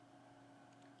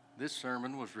This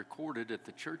sermon was recorded at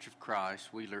the Church of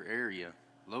Christ, Wheeler area,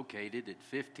 located at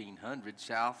 1500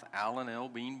 South Allen L.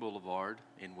 Bean Boulevard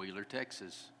in Wheeler,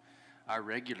 Texas. Our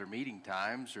regular meeting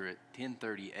times are at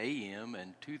 10:30 a.m.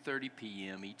 and 2:30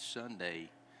 p.m. each Sunday.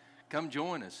 Come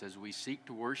join us as we seek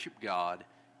to worship God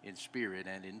in spirit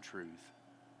and in truth.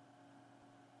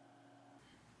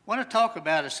 I want to talk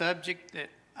about a subject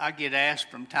that I get asked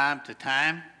from time to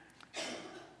time,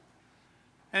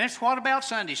 and it's what about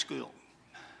Sunday school?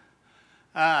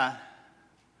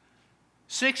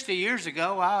 60 years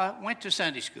ago, I went to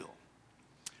Sunday school.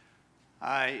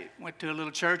 I went to a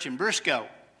little church in Briscoe,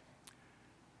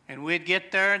 and we'd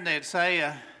get there and they'd say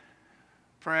a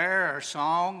prayer or a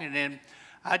song, and then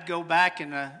I'd go back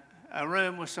in a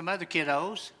room with some other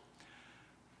kiddos.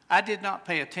 I did not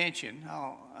pay attention,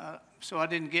 so I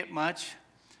didn't get much.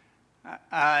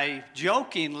 I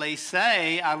jokingly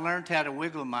say I learned how to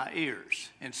wiggle my ears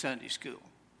in Sunday school.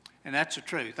 And that's the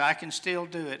truth. I can still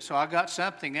do it. So I got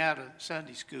something out of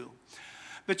Sunday school.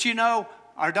 But you know,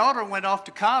 our daughter went off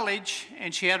to college,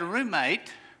 and she had a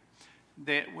roommate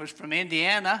that was from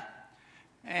Indiana,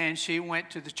 and she went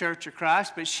to the Church of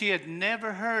Christ, but she had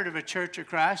never heard of a Church of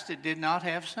Christ that did not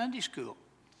have Sunday school.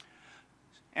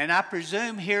 And I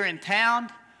presume here in town,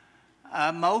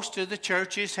 most of the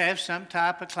churches have some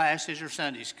type of classes or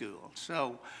Sunday school.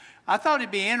 So I thought it'd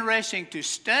be interesting to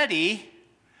study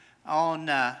on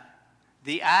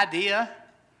the idea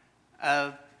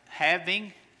of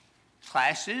having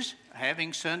classes,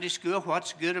 having Sunday school,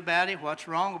 what's good about it, what's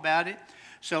wrong about it.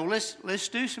 So let's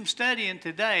do some studying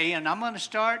today, and I'm going to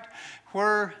start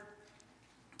where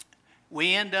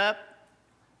we end up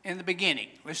in the beginning.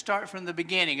 Let's start from the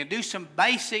beginning and do some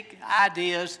basic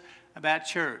ideas about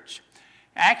church.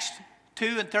 Acts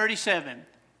 2:37.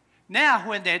 Now,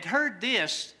 when they had heard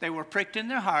this, they were pricked in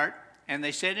their heart, and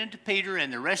they said unto Peter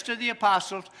and the rest of the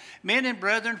apostles, Men and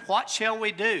brethren, what shall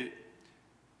we do?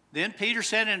 Then Peter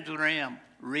said unto them,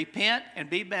 Repent and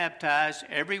be baptized,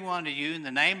 every one of you, in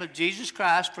the name of Jesus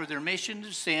Christ for the remission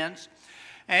of sins,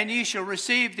 and ye shall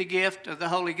receive the gift of the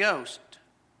Holy Ghost.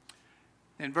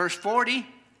 In verse 40,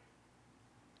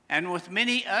 And with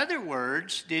many other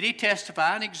words did he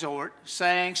testify and exhort,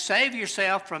 saying, Save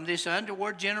yourself from this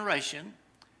underward generation.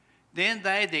 Then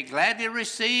they that gladly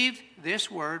received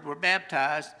this word were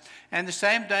baptized, and the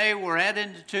same day were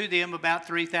added to them about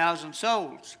 3,000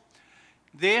 souls.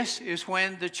 This is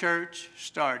when the church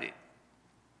started.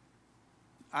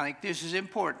 I think this is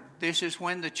important. This is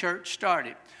when the church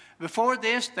started. Before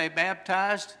this, they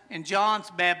baptized in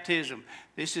John's baptism.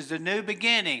 This is the new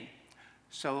beginning.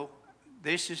 So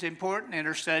this is important in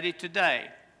our study today.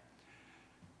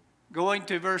 Going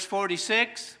to verse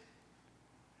 46.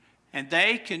 And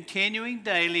they, continuing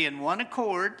daily in one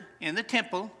accord in the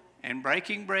temple, and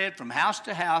breaking bread from house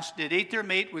to house, did eat their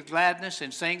meat with gladness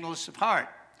and singleness of heart.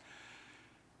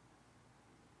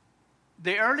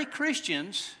 The early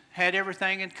Christians had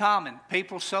everything in common.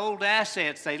 People sold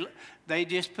assets. They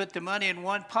just put the money in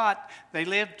one pot. They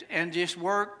lived and just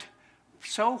worked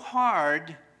so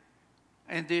hard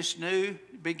in this new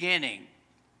beginning.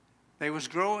 They was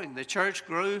growing. The church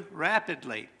grew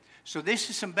rapidly. So this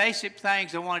is some basic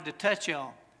things I wanted to touch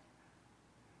on.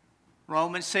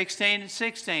 Romans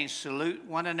 16:16, salute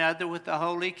one another with a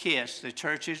holy kiss. The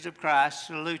churches of Christ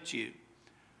salute you.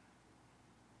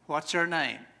 What's our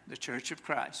name? The Church of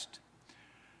Christ.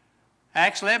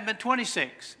 Acts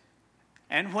 11:26,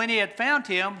 and when he had found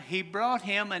him, he brought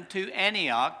him unto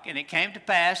Antioch, and it came to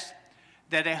pass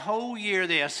that a whole year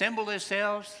they assembled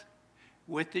themselves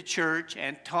with the church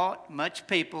and taught much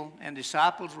people, and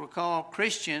disciples were called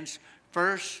Christians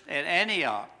first at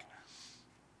Antioch.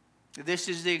 This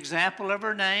is the example of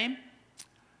her name.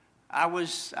 I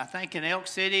think, in Elk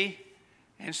City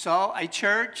and saw a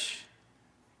church,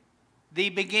 The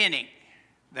Beginning.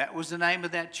 That was the name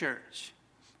of that church.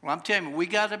 Well, I'm telling you, we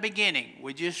got a beginning.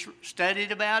 We just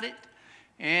studied about it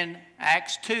in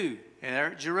Acts 2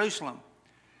 there at Jerusalem.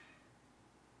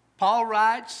 Paul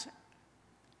writes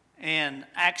in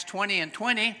Acts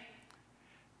 20:20,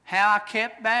 how I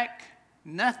kept back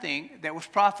nothing that was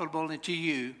profitable unto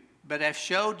you, but have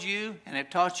showed you and have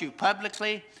taught you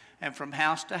publicly and from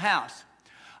house to house.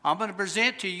 I'm going to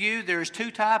present to you, there's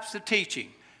two types of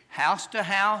teaching, house to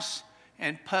house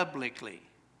and publicly.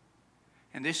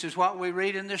 And this is what we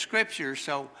read in the scriptures.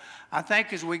 So I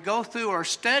think as we go through our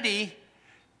study,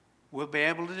 we'll be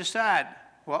able to decide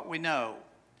what we know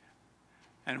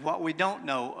and what we don't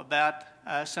know about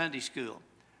Sunday school.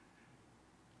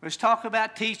 Let's talk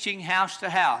about teaching house to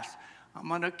house. I'm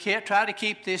going to try to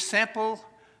keep this simple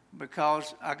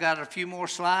because I got a few more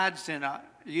slides than I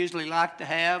usually like to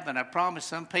have, and I promised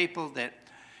some people that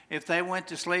if they went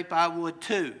to sleep, I would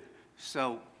too.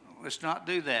 So let's not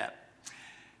do that.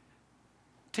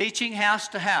 Teaching house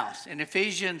to house. In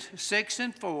Ephesians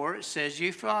 6:4, it says,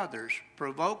 "You fathers,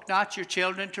 provoke not your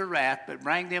children to wrath, but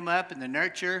bring them up in the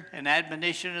nurture and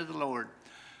admonition of the Lord."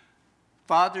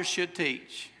 Fathers should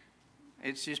teach.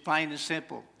 It's just plain and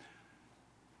simple.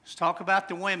 Let's talk about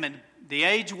the women. The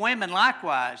aged women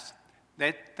likewise,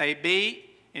 that they be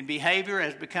in behavior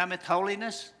as becometh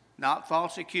holiness, not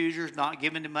false accusers, not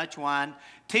given to much wine,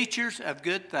 teachers of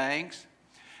good things,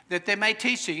 that they may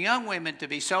teach the young women to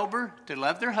be sober, to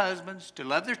love their husbands, to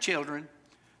love their children,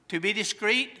 to be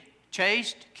discreet,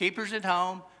 chaste, keepers at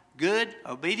home, good,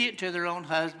 obedient to their own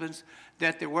husbands,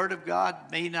 that the word of God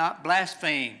be not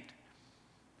blasphemed.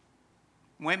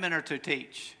 Women are to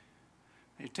teach.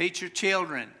 You teach your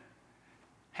children.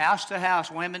 House to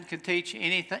house, women can teach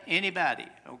anybody,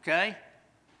 okay?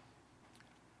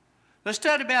 Let's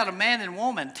study about a man and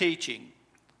woman teaching.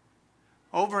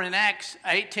 Over in Acts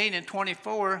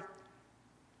 18:24,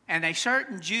 "And a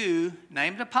certain Jew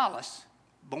named Apollos,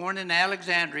 born in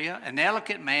Alexandria, an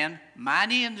eloquent man,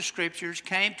 mighty in the scriptures,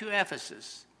 came to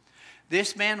Ephesus.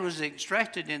 This man was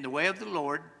instructed in the way of the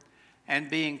Lord, and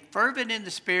being fervent in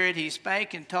the Spirit, he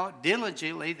spake and taught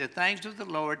diligently the things of the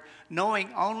Lord,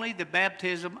 knowing only the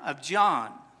baptism of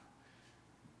John."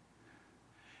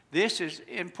 This is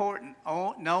important,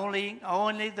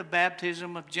 only the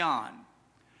baptism of John.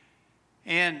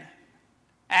 In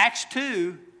Acts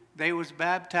 2, they was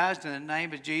baptized in the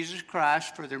name of Jesus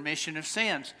Christ for the remission of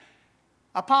sins.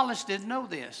 Apollos didn't know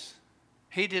this.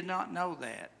 He did not know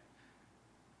that.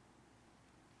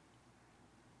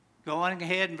 Going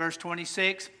ahead in verse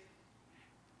 26,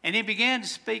 "And he began to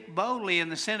speak boldly in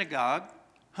the synagogue,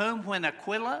 whom when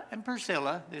Aquila and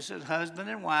Priscilla," this is husband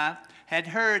and wife, "had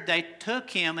heard, they took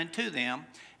him unto them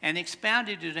and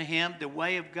expounded to him the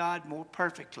way of God more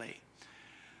perfectly."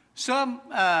 Some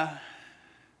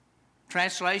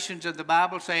translations of the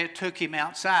Bible say it took him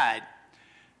outside,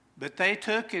 but they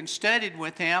took and studied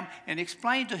with him and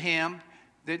explained to him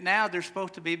that now they're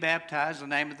supposed to be baptized in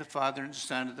the name of the Father and the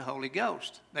Son and the Holy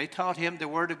Ghost. They taught him the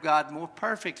Word of God more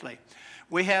perfectly.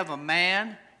 We have a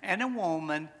man and a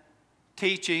woman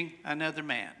teaching another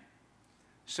man.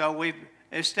 So we've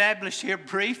established here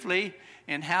briefly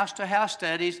in house-to-house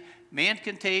studies, men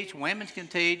can teach, women can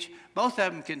teach, both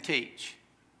of them can teach.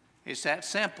 It's that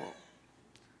simple.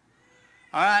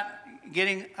 All right,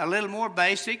 getting a little more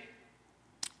basic,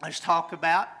 let's talk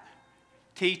about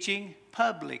teaching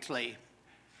publicly.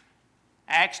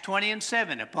 Acts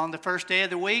 20:7, "Upon the first day of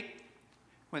the week,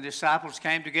 when the disciples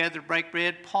came together to break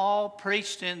bread, Paul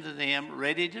preached unto them,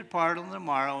 ready to depart on the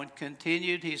morrow, and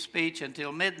continued his speech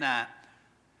until midnight."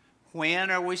 When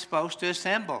are we supposed to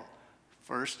assemble?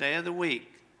 First day of the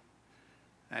week.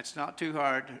 That's not too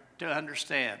hard to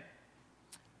understand.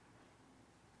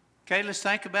 Okay, let's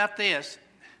think about this.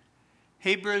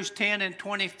 Hebrews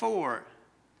 10:24.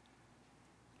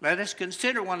 "Let us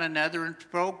consider one another and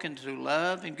provoke unto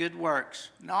love and good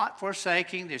works, not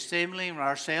forsaking the assembling of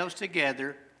ourselves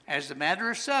together, as the matter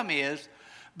of some is,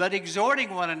 but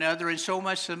exhorting one another, and so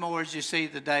much the more as you see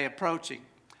the day approaching."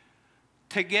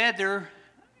 Together,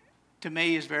 to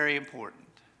me, is very important.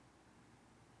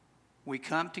 We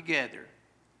come together.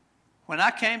 When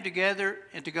I came together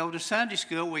and to go to Sunday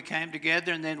school, we came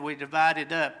together and then we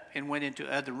divided up and went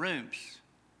into other rooms.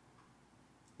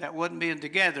 That wasn't being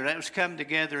together. That was coming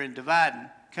together and dividing,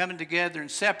 coming together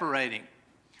and separating.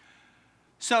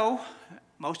 So,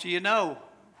 most of you know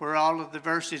where all of the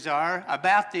verses are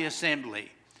about the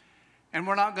assembly. And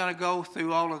we're not going to go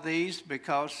through all of these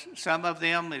because some of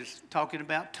them is talking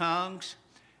about tongues.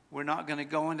 We're not going to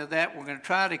go into that. We're going to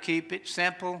try to keep it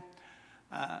simple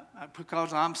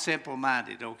because I'm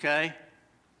simple-minded, okay?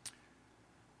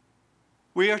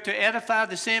 We are to edify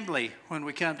the assembly when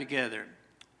we come together.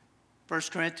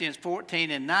 1 Corinthians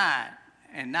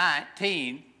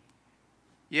 14:9-19,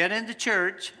 "Yet in the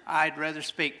church I'd rather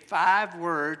speak 5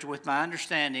 words with my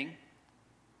understanding,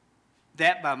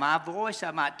 that by my voice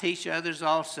I might teach others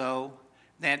also,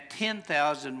 than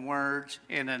 10,000 words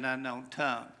in an unknown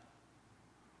tongue."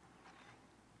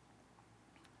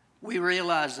 We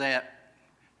realize that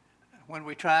when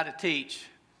we try to teach.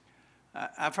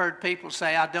 I've heard people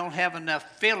say, "I don't have enough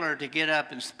filler to get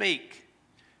up and speak."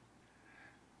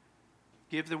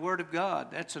 Give the word of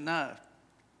God. That's enough.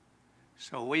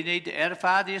 So we need to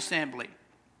edify the assembly.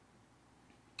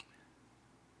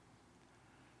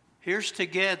 Here's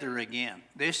together again.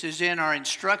 This is in our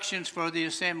instructions for the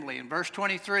assembly. In verse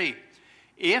 23,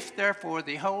 "If therefore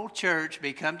the whole church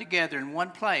be come together in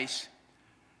one place,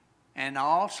 and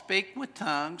all speak with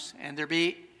tongues, and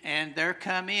there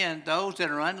come in those that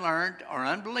are unlearned or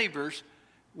unbelievers,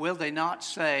 will they not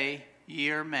say,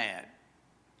 ye are mad.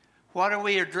 What are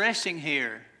we addressing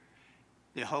here?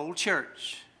 The whole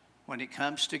church when it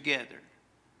comes together.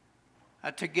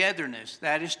 A togetherness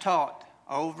that is taught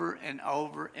over and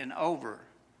over and over.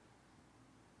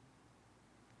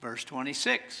 Verse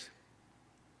 26.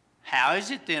 How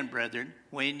is it then, brethren,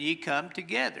 when ye come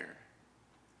together?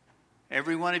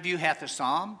 Every one of you hath a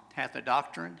psalm, hath a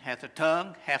doctrine, hath a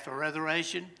tongue, hath a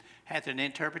revelation, hath an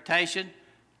interpretation.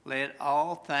 Let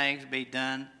all things be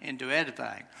done into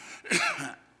edifying.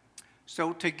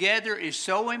 So together is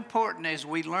so important as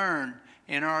we learn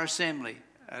in our assembly.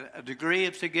 A degree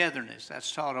of togetherness.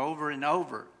 That's taught over and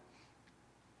over.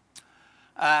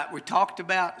 We talked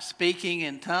about speaking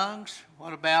in tongues.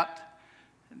 What about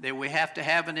that we have to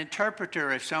have an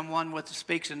interpreter if someone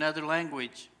speaks another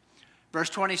language? Verse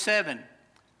 27,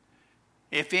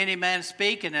 if any man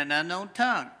speak in an unknown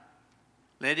tongue,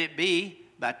 let it be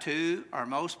by two or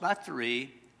most by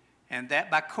three, and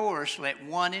that by course let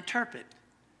one interpret.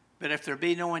 But if there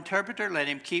be no interpreter, let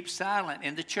him keep silent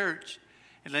in the church,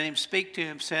 and let him speak to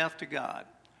himself to God.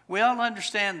 We all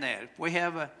understand that. If we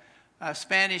have a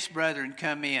Spanish brethren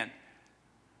come in,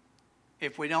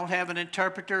 if we don't have an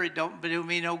interpreter, it don't do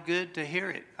me no good to hear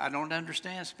it. I don't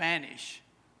understand Spanish.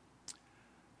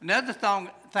 Another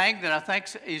thing that I think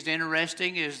is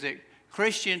interesting is that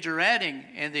Christians are adding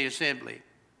in the assembly.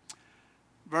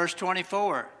 Verse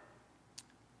 24.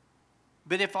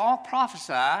 But if all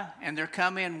prophesy, and there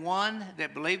come in one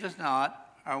that believeth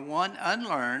not, or one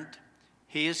unlearned,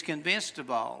 he is convinced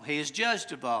of all, he is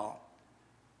judged of all.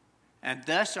 And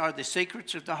thus are the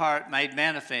secrets of the heart made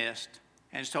manifest.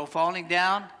 And so falling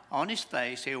down on his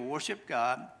face, he will worship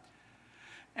God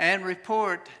and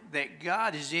report that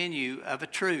God is in you of a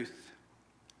truth.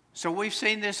 So we've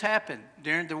seen this happen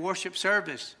during the worship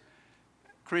service.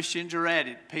 Christians are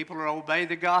added. People are obey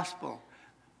the gospel.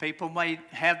 People may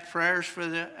have prayers for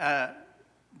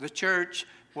the church.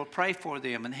 We'll pray for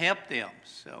them and help them.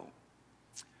 So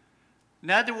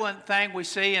another thing we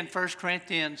see in 1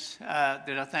 Corinthians that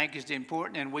I think is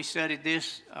important, and we studied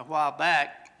this a while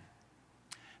back,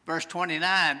 verse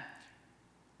 29,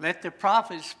 let the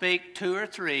prophet speak two or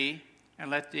three,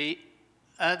 and let the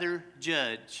other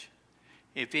judge.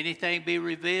 If anything be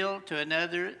revealed to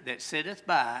another that sitteth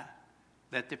by,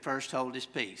 let the first hold his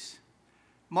peace.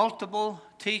 Multiple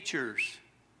teachers.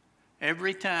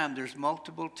 Every time there's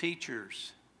multiple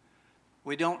teachers.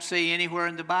 We don't see anywhere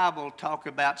in the Bible talk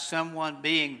about someone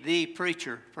being the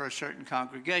preacher for a certain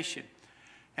congregation.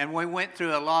 And we went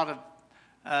through a lot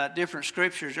of different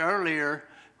scriptures earlier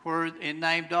where it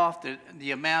named off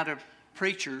the amount of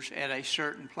preachers at a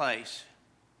certain place.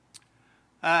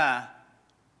 Let's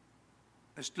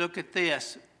look at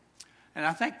this. And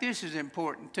I think this is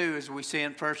important too, as we see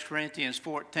in 1 Corinthians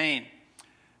 14.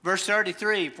 Verse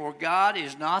 33, for God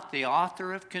is not the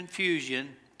author of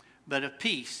confusion, but of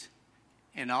peace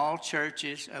in all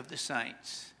churches of the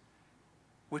saints.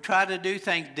 We try to do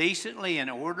things decently in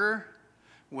order.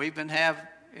 We even have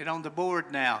it on the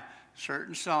board now,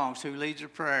 certain songs, who leads a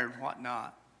prayer and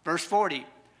whatnot. Verse 40,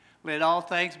 let all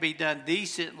things be done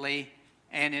decently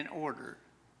and in order.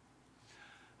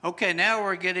 Okay, now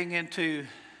we're getting into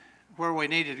where we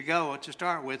needed to go to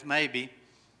start with, maybe.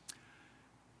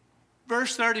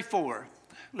 Verse 34,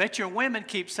 let your women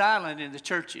keep silent in the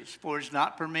churches, for it is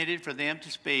not permitted for them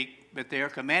to speak, but they are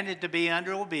commanded to be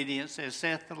under obedience, as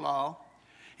saith the law.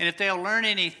 And if they'll learn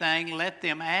anything, let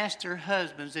them ask their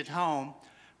husbands at home,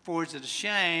 for it is a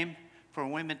shame for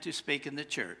women to speak in the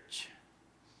church.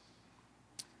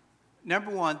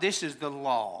 Number one, this is the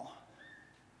law.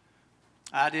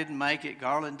 I didn't make it.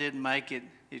 Garland didn't make it.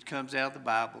 It comes out of the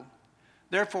Bible.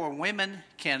 Therefore, women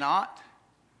cannot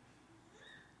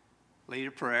lead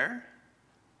a prayer.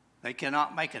 They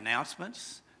cannot make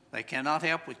announcements. They cannot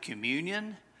help with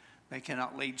communion. They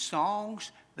cannot lead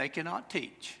songs. They cannot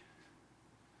teach.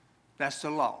 That's the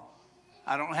law.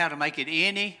 I don't know how to make it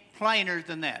any plainer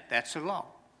than that. That's the law.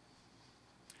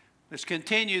 Let's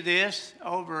continue this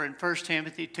over in 1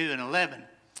 Timothy 2 and 11.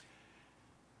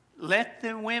 Let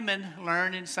the women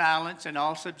learn in silence and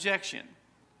all subjection.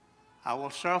 I will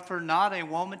suffer not a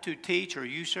woman to teach or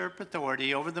usurp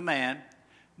authority over the man,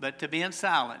 but to be in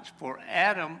silence. For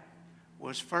Adam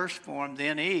was first formed,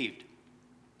 then Eve.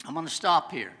 I'm going to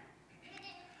stop here.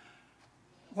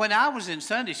 When I was in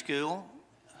Sunday school,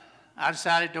 I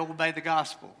decided to obey the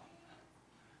gospel.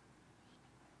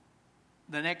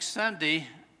 The next Sunday,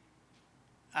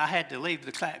 I had to leave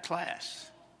the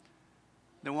class.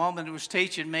 The woman who was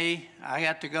teaching me, I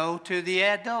had to go to the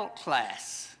adult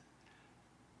class.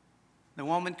 The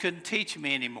woman couldn't teach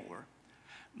me anymore.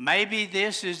 Maybe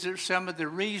this is some of the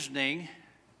reasoning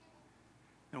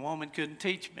the woman couldn't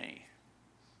teach me.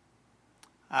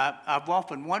 I've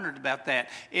often wondered about that.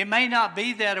 It may not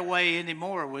be that way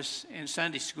anymore in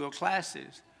Sunday school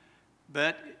classes,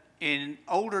 but in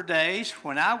older days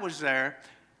when I was there,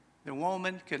 the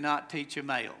woman could not teach a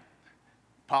male.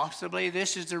 Possibly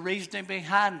this is the reasoning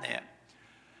behind that.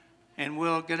 And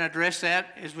we're going to address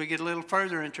that as we get a little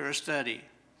further into our study.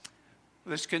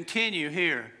 Let's continue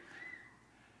here.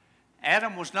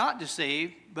 Adam was not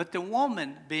deceived, but the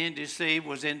woman being deceived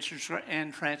was in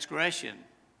transgression.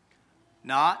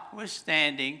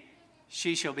 Notwithstanding,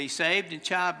 she shall be saved in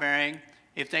childbearing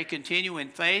if they continue in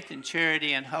faith and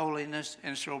charity and holiness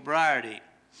and sobriety.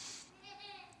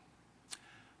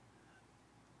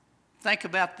 Think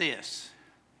about this.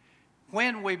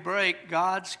 When we break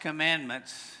God's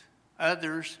commandments,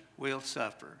 others will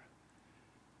suffer.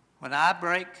 When I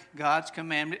break God's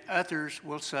commandment, others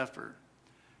will suffer.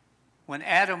 When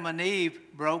Adam and Eve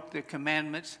broke the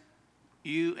commandments,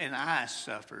 you and I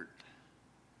suffered.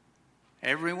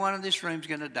 Everyone in this room is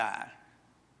going to die.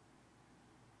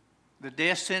 The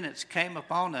death sentence came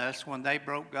upon us when they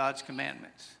broke God's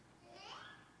commandments.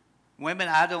 Women,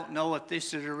 I don't know if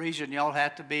this is a reason y'all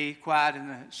have to be quiet in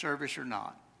the service or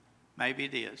not. Maybe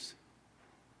it is.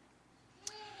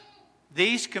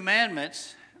 These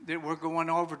commandments that we're going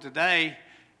over today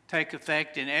take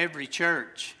effect in every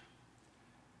church.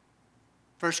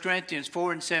 1 Corinthians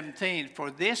 4:17,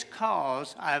 for this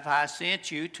cause have I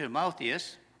sent you to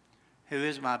Timotheus, who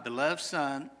is my beloved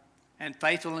son and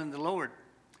faithful in the Lord,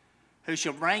 who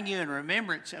shall bring you in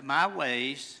remembrance of my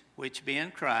ways, which be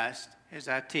in Christ, as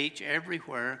I teach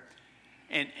everywhere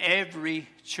in every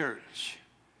church.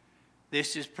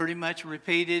 This is pretty much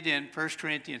repeated in 1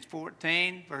 Corinthians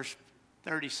 14, verse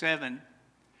 37.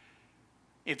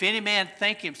 If any man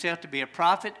think himself to be a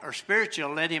prophet or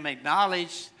spiritual, let him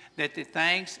acknowledge that the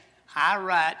things I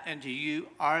write unto you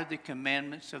are the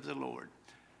commandments of the Lord.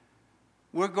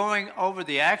 We're going over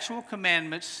the actual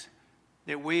commandments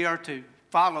that we are to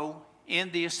follow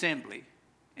in the assembly,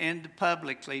 in the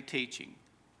publicly teaching.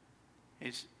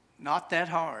 It's not that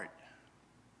hard.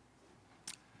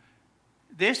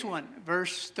 This one,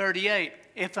 verse 38,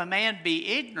 if a man be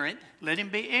ignorant, let him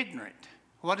be ignorant.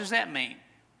 What does that mean?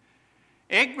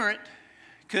 Ignorant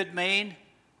could mean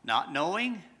not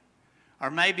knowing,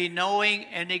 or maybe knowing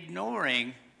and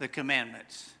ignoring the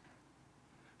commandments.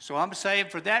 So I'm saying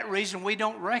for that reason, we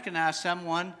don't recognize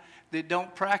someone that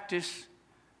don't practice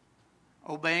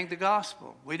obeying the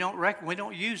gospel. We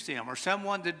don't use them. Or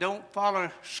someone that don't follow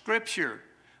Scripture.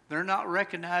 They're not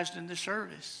recognized in the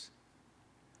service.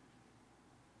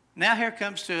 Now here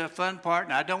comes to a fun part,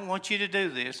 and I don't want you to do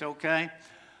this, okay?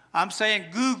 I'm saying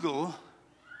Google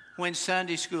when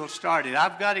Sunday school started.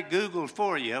 I've got it Googled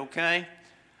for you, okay?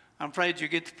 I'm afraid you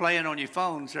get to play it on your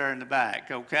phones there in the back,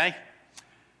 okay?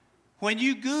 When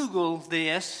you Google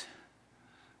this,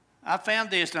 I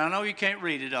found this, and I know you can't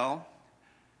read it all,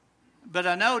 but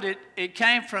I know that it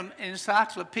came from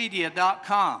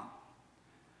encyclopedia.com.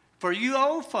 For you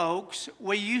old folks,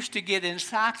 we used to get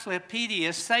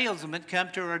encyclopedia salesmen come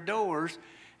to our doors,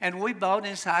 and we bought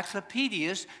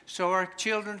encyclopedias so our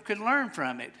children could learn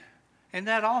from it. Isn't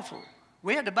that awful?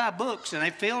 We had to buy books, and they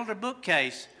filled our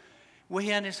bookcase.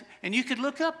 And you could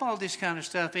look up all this kind of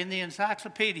stuff in the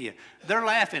encyclopedia. They're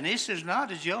laughing. This is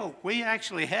not a joke. We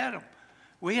actually had them.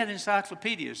 We had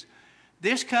encyclopedias.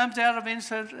 This comes out of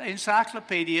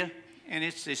encyclopedia, and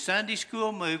it's the Sunday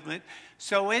school movement.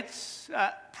 So it's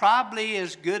probably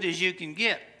as good as you can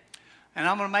get. And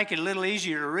I'm going to make it a little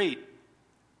easier to read.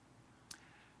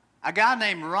 A guy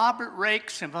named Robert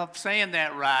Rakes, if I'm saying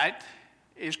that right,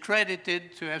 is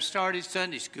credited to have started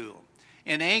Sunday school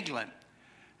in England.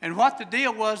 And what the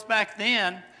deal was back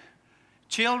then,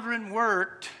 children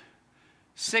worked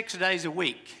 6 days a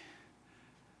week.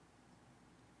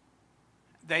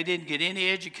 They didn't get any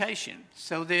education.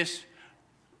 So this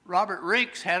Robert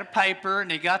Ricks had a paper,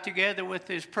 and he got together with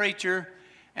his preacher,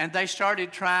 and they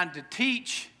started trying to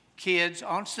teach kids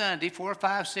on Sunday, 4,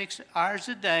 5, 6 hours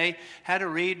a day, how to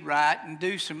read, write, and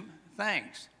do some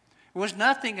things. It was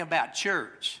nothing about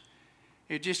church.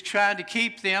 It was just trying to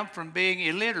keep them from being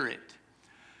illiterate.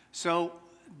 So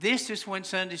this is when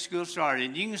Sunday school started.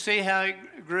 And you can see how it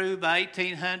grew by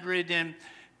 1800, and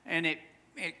it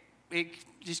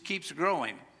just keeps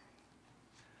growing.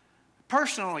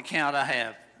 Personal account I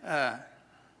have.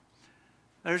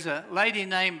 There's a lady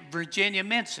named Virginia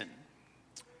Minson.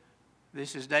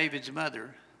 This is David's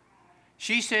mother.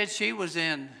 She said she was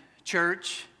in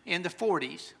church in the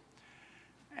 40s,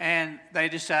 and they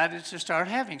decided to start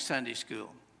having Sunday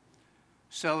school.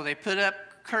 So they put up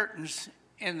curtains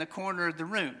in the corner of the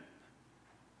room.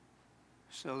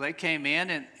 So they came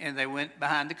in and they went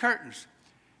behind the curtains.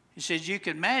 He says, you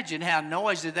can imagine how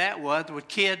noisy that was with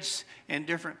kids in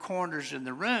different corners in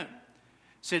the room.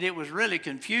 He said it was really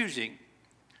confusing.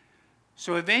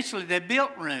 So eventually they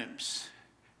built rooms.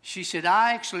 She said,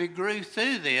 I actually grew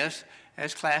through this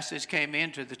as classes came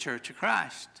into the Church of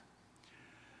Christ.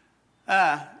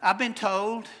 I've been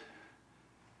told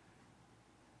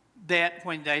that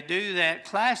when they do that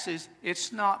classes,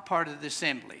 it's not part of the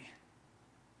assembly.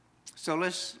 So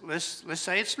let's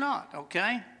say it's not,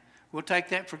 okay? We'll take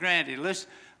that for granted.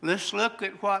 Let's look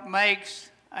at what makes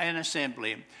an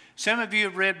assembly. Some of you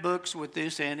have read books with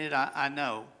this in it, I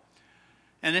know.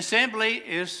 An assembly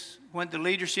is when the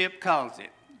leadership calls it.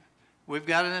 We've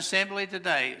got an assembly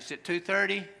today. It's at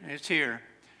 2:30, and it's here.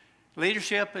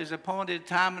 Leadership is appointed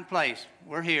time and place.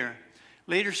 We're here.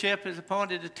 Leadership is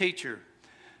appointed a teacher.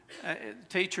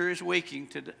 Teacher is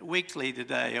weekly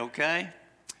today, okay?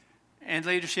 And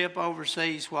leadership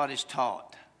oversees what is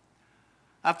taught.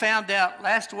 I found out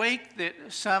last week that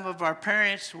some of our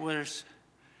parents was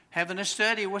having a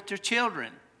study with their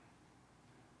children.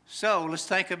 So let's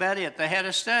think about it. They had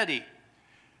a study.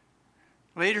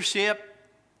 Leadership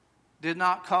did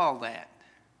not call that.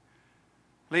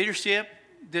 Leadership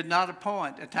did not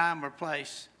appoint a time or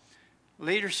place.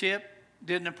 Leadership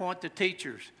didn't appoint the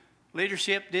teachers.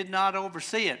 Leadership did not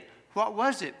oversee it. What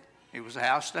was it? It was a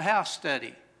house-to-house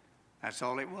study. That's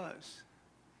all it was.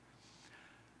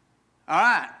 All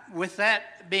right, with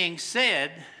that being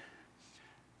said,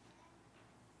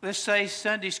 let's say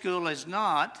Sunday school is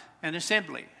not an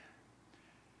assembly.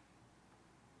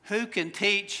 Who can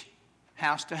teach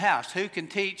house to house? Who can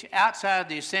teach outside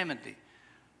the assembly?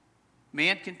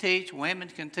 Men can teach, women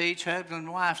can teach, husbands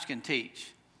and wives can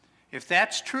teach. If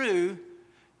that's true,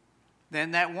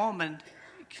 then that woman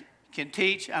can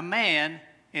teach a man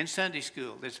in Sunday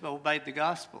school that's obeyed the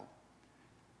gospel.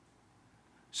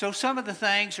 So some of the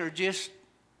things are just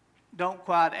don't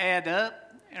quite add up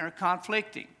and are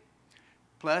conflicting.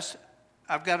 Plus,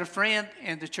 I've got a friend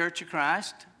in the Church of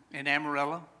Christ in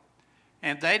Amarillo,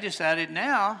 and they decided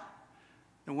now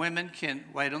the women can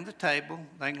wait on the table,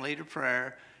 they can lead a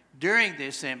prayer during the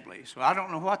assembly. So I don't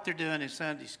know what they're doing in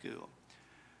Sunday school.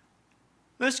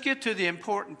 Let's get to the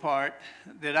important part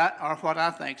or what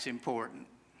I think is important.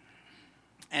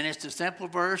 And it's a simple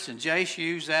verse, and Jace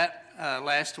used that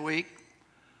last week.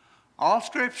 All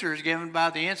Scripture is given by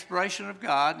the inspiration of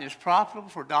God and is profitable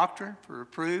for doctrine, for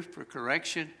reproof, for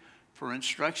correction, for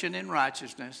instruction in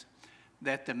righteousness,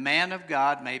 that the man of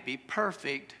God may be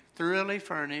perfect, thoroughly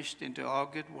furnished into all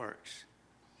good works.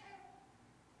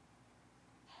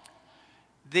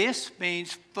 This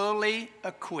means fully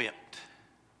equipped.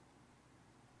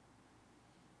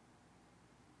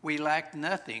 We lack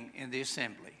nothing in the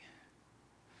assembly.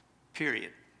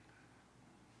 Period.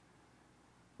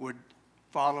 We're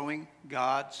following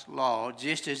God's law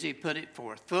just as He put it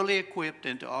forth, fully equipped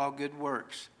into all good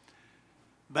works.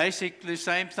 Basically the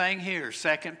same thing here,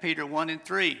 2 Peter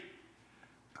 1:3.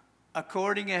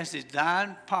 According as His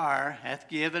divine power hath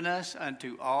given us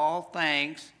unto all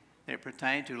things that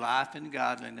pertain to life and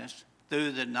godliness,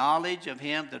 through the knowledge of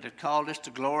Him that hath called us to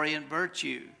glory and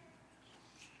virtue.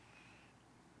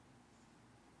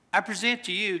 I present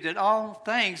to you that all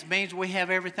things means we have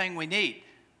everything we need.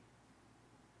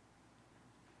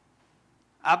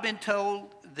 I've been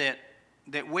told that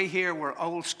we here were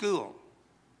old school,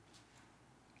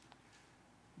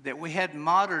 that we had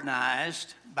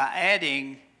modernized by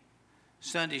adding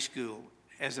Sunday school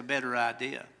as a better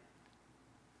idea.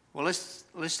 Well,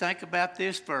 let's think about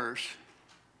this verse.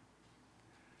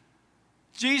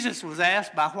 Jesus was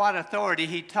asked by what authority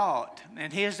He taught,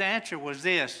 and His answer was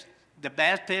this: the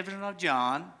baptism of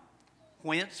John,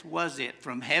 whence was it?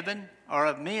 From heaven or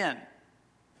of men?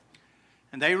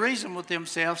 And they reasoned with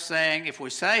themselves, saying, if we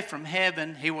say from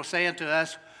heaven, He will say unto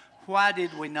us, why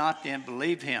did we not then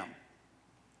believe Him?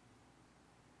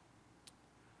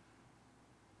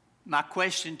 My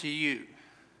question to you,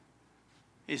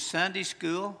 is Sunday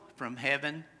school from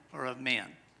heaven or of men?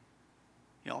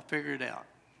 Y'all figure it out.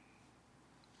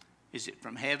 Is it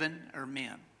from heaven or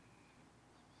men?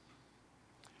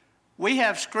 We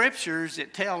have scriptures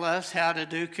that tell us how to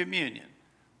do communion,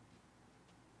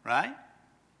 right?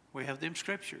 We have them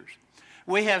scriptures.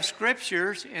 We have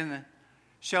scriptures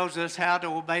shows us how to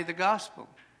obey the gospel.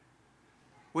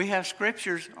 We have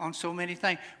scriptures on so many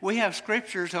things. We have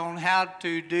scriptures on how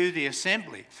to do the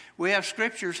assembly. We have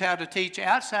scriptures how to teach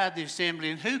outside the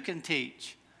assembly and who can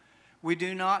teach. We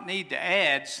do not need to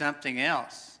add something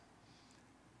else.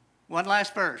 One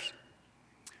last verse.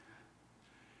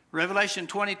 Revelation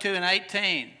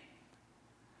 22:18.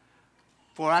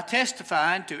 For I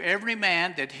testify unto every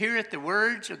man that heareth the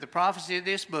words of the prophecy of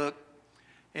this book,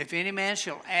 If any man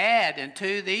shall add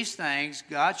unto these things,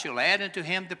 God shall add unto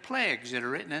him the plagues that are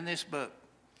written in this book.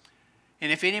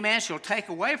 And if any man shall take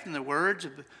away from the words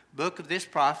of the book of this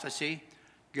prophecy,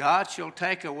 God shall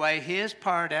take away his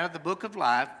part out of the book of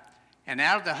life, and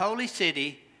out of the holy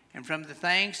city, and from the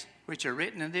things which are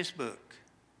written in this book.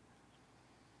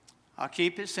 I'll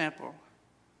keep it simple.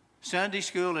 Sunday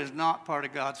school is not part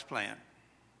of God's plan.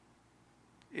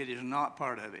 It is not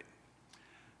part of it.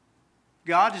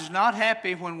 God is not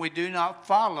happy when we do not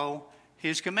follow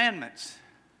his commandments.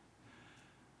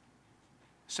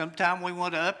 Sometimes we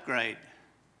want to upgrade.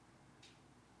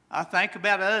 I think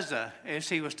about Uzzah as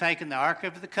he was taking the Ark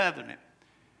of the Covenant.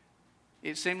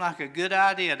 It seemed like a good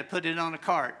idea to put it on a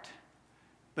cart,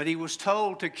 but he was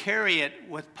told to carry it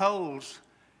with poles,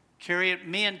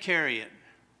 men carry it.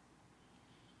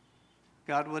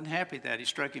 God wasn't happy that. He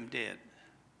struck him dead.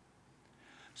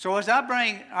 So as I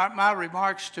bring my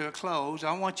remarks to a close,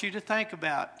 I want you to think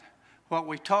about what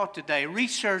we taught today.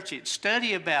 Research it,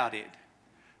 study about it,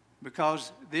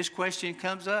 because this question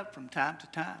comes up from time to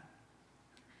time.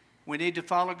 We need to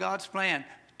follow God's plan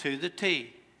to the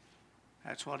T.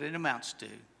 That's what it amounts to.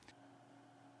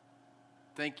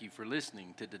 Thank you for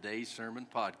listening to today's sermon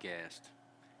podcast.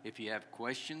 If you have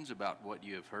questions about what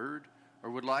you have heard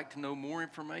or would like to know more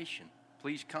information,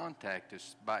 please contact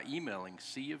us by emailing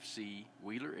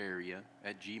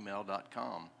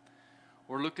cfcwheelerarea@gmail.com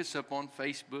or look us up on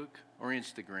Facebook or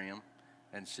Instagram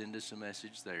and send us a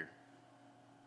message there.